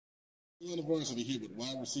On the varsity here with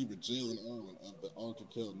wide receiver Jaylen Erwin of the Ardrey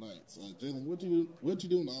Kell Knights. Jaylen, what you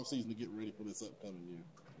do in the offseason to get ready for this upcoming year?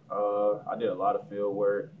 I did a lot of field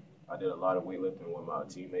work. I did a lot of weightlifting with my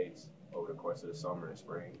teammates over the course of the summer and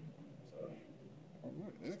spring. So, all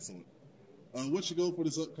right, excellent. What's your goal for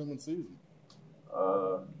this upcoming season?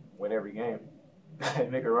 win every game.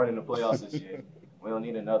 Make a run in the playoffs this year. We don't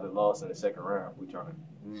need another loss in the second round. We're trying to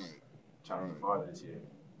get farther this year.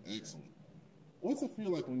 Excellent. What's it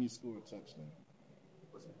feel like when you score a touchdown?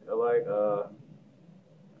 What's it feel like?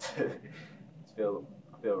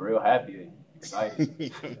 I feel real happy and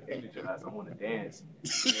excited. I want to dance.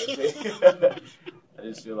 I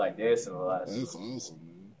just feel like dancing a lot. That's awesome,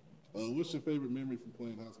 man. What's your favorite memory from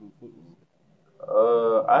playing high school football?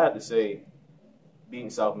 I had to say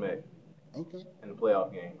beating South Met. Okay. In the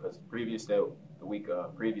playoff game, because the week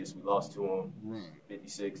previous we lost to them, right,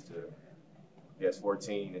 56 to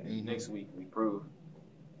 14, and then next week we proved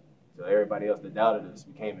to everybody else that doubted us,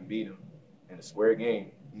 we came and beat them in a square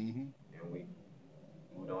game, and we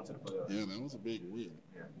moved on to the playoffs. Yeah, that was a big win.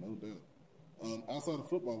 Yeah, no doubt. Outside of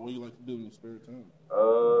football, what do you like to do in your spare time?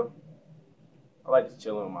 I like just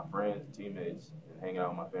chilling with my friends, teammates, and hanging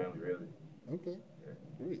out with my family. Really. Okay. Yeah.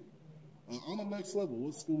 Great. On the next level,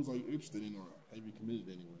 what schools are you interested in, or have you committed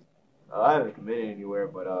anywhere? I haven't committed anywhere,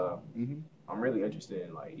 but I'm really interested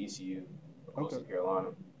in like ECU, Coastal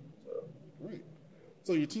Carolina. So. Great.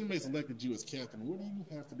 So your teammates elected you as captain. What do you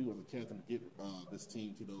have to do as a captain to get this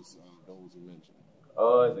team to those goals you mentioned?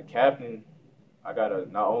 As a captain, I gotta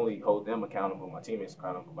not only hold them accountable, my teammates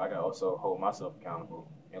accountable, but I gotta also hold myself accountable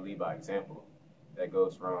and lead by example. That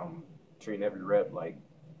goes from treating every rep like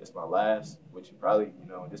it's my last, which probably,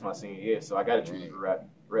 this is my senior year, so I got to treat every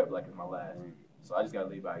rep like it's my last. Right. So I just got to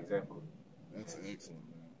lead by example. That's excellent,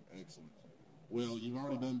 man. Excellent. Well, you've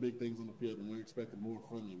already done big things on the field, and we're expecting more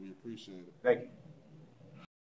from you. We appreciate it. Thank you.